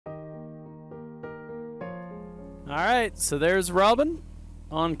Alright, so there's Robin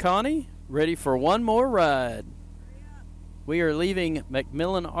on Connie, ready for one more ride. We are leaving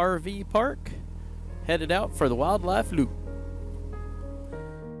McMillan RV Park, headed out for the Wildlife Loop.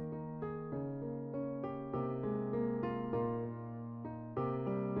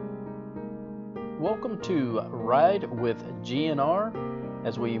 Welcome to Ride with GNR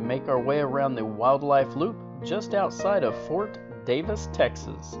as we make our way around the Wildlife Loop just outside of Fort Davis,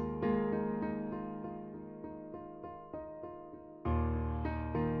 Texas.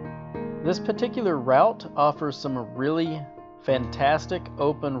 This particular route offers some really fantastic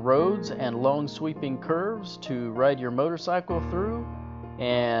open roads and long sweeping curves to ride your motorcycle through,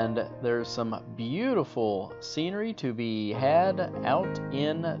 and there's some beautiful scenery to be had out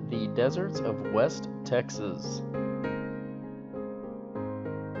in the deserts of West Texas.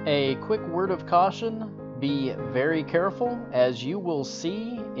 A quick word of caution, be very careful. As you will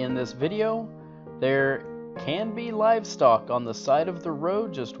see in this video, there can be livestock on the side of the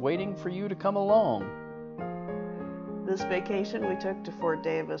road just waiting for you to come along. This vacation we took to Fort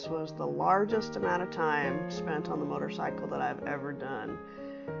Davis was the largest amount of time spent on the motorcycle that I've ever done.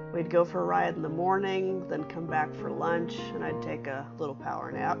 We'd go for a ride in the morning, then come back for lunch, and I'd take a little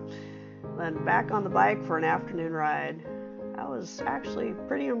power nap. Then back on the bike for an afternoon ride. I was actually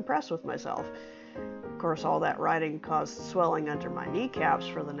pretty impressed with myself. Of course, all that riding caused swelling under my kneecaps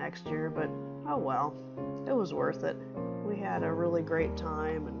for the next year, but oh well. It was worth it. We had a really great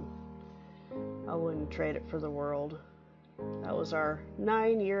time, and I wouldn't trade it for the world. That was our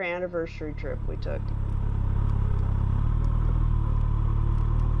 9-year anniversary trip we took.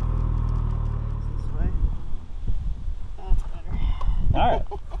 This way. That's better. Alright.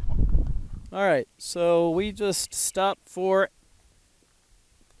 Alright, so we just stopped for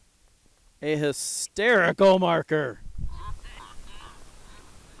a hysterical marker.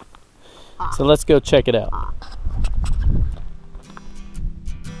 So let's go check it out.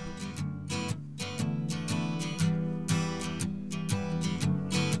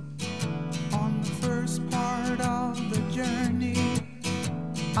 On the first part of the journey,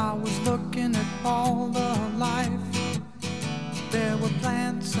 I was looking at all the life. There were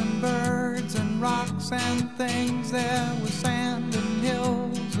plants and birds and rocks and things. There was sand and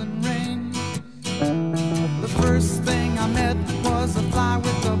hills and rain. The first thing I met was a fly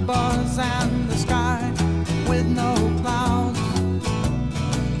with a buzz and the sky with no clouds.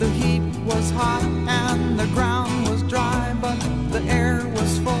 The heat was hot and the ground was dry, but the air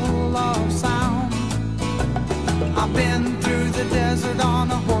was full of sound. I've been through the desert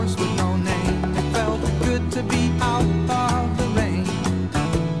on a horse with no name. It felt good to be out of the rain.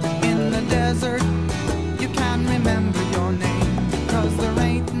 In the desert, you can remember your name, because there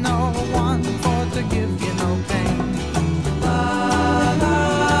ain't no one for to give you no pain. La la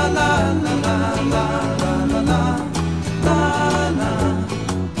la la la la la la la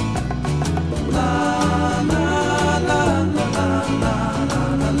la la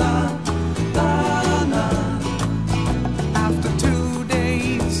la la la la. After 2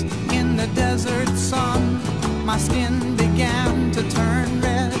 days in the desert sun, my skin began to turn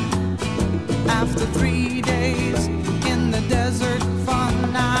red. After 3 days in the desert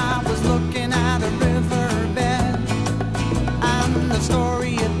fun, I was looking at a riverbed, and the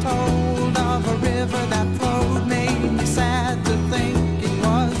story it told of a river that flowed made me sad to think it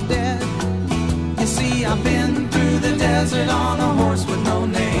was dead. You see, I've been through the desert on a horse with no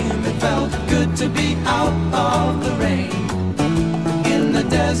name. It felt good to be out of the rain. In the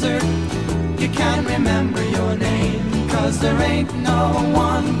desert, you can't remember your name, 'cause there ain't no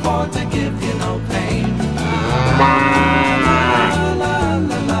one for to give you no pain. La la la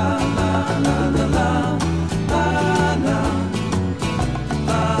la la la la la la la.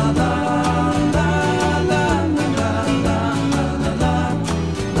 La la la la la la la la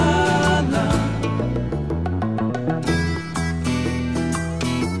la la.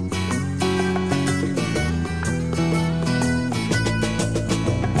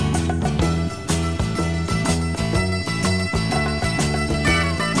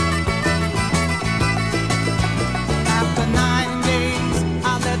 After 9 days, I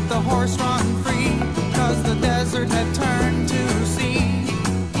let the horse run free, 'cause the desert had turned to sea.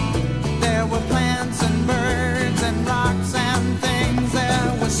 There were plants and birds and rocks and things.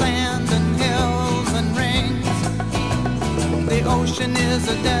 There was sand and hills and rings. The ocean is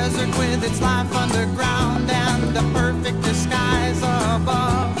a desert with its life underground and a perfect disguise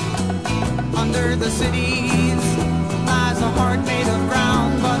above. Under the cities lies a heart made of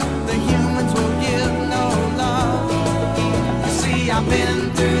ground, but the humans will give no love. You see, I've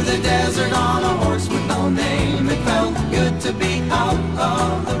been through the desert on a horse with no name. It felt good to be out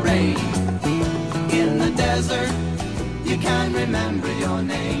of the rain. In the desert, you can remember your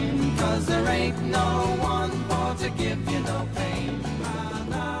name, 'cause there ain't no one for to give you no pain.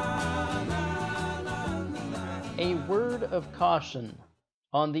 A word of caution.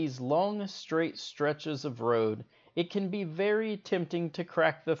 On these long, straight stretches of road, it can be very tempting to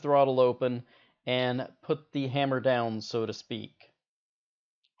crack the throttle open and put the hammer down, so to speak.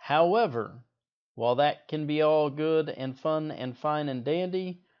 However, while that can be all good and fun and fine and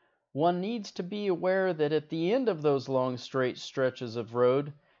dandy, one needs to be aware that at the end of those long, straight stretches of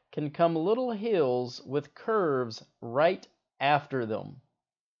road can come little hills with curves right after them.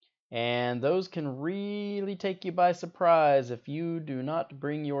 And those can really take you by surprise if you do not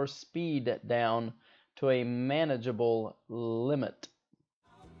bring your speed down to a manageable limit.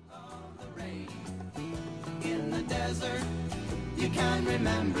 In the desert, you can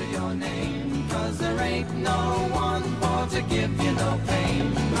remember your name, 'cause there ain't no one for to give you no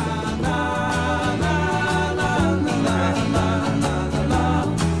pain. La, la, la, la, la, la, la, la, la,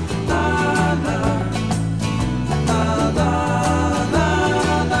 la, la, la.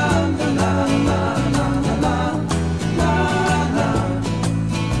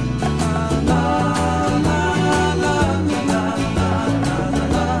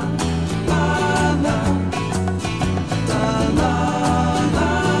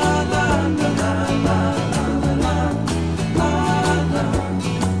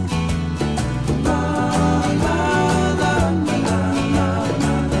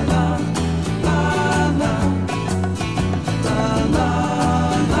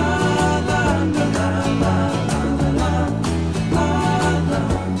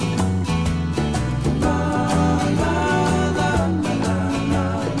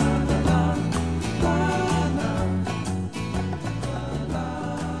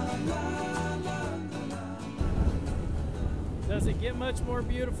 Does it get much more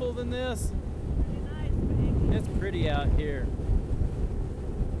beautiful than this? Pretty nice, baby. It's pretty out here.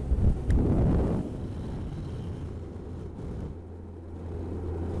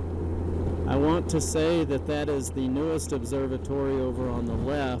 I want to say that that is the newest observatory over on the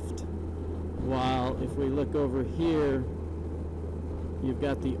left, while if we look over here, you've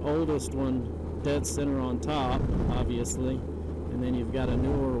got the oldest one dead center on top, obviously, and then you've got a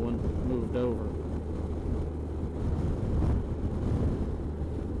newer one moved over.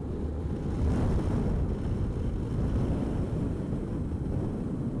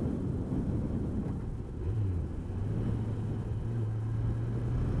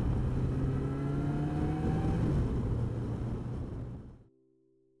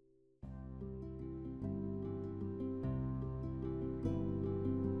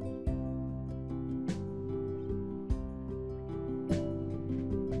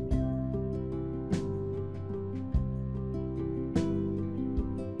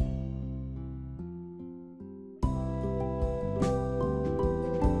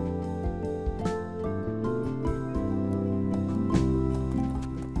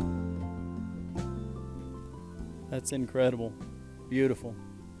 That's incredible. Beautiful.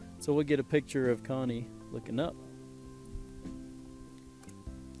 So we'll get a picture of Connie looking up.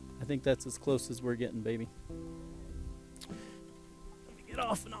 I think that's as close as we're getting, baby. Let me get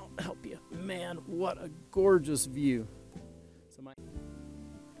off and I'll help you. Man, what a gorgeous view. So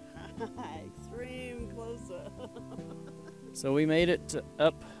Extreme close-up. So we made it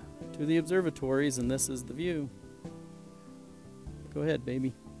up to the observatories, and this is the view. Go ahead,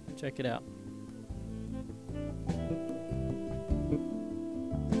 baby. Check it out.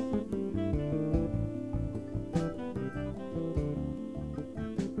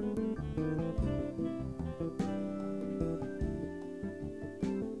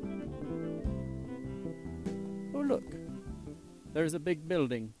 Oh, look. There's a big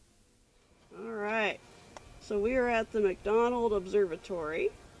building. All right. So we are at the McDonald Observatory,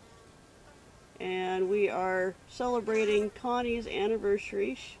 and we are celebrating Connie's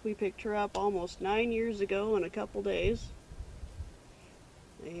anniversary. We picked her up almost 9 years ago in a couple days,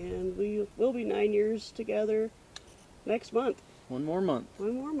 and we will be 9 years together next month. One more month.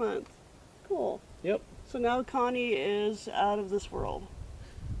 One more month. Cool. Yep. So now Connie is out of this world.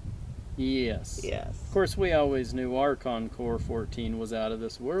 Yes. Yes. Of course, we always knew our Concours 14 was out of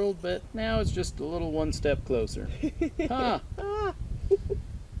this world, but now it's just a little one step closer. Huh.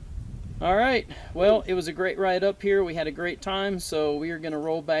 All right. Well, it was a great ride up here. We had a great time, so we are going to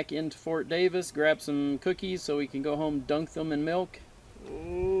roll back into Fort Davis, grab some cookies so we can go home, dunk them in milk,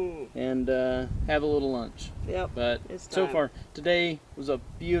 and have a little lunch. Yep. But it's so time. far, today was a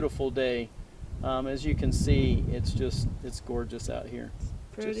beautiful day. As you can see, it's gorgeous out here.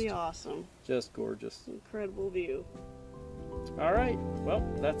 Pretty awesome. Just gorgeous. Incredible view. All right. Well,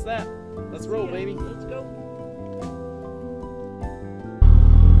 that's that. Let's roll, baby. Let's go.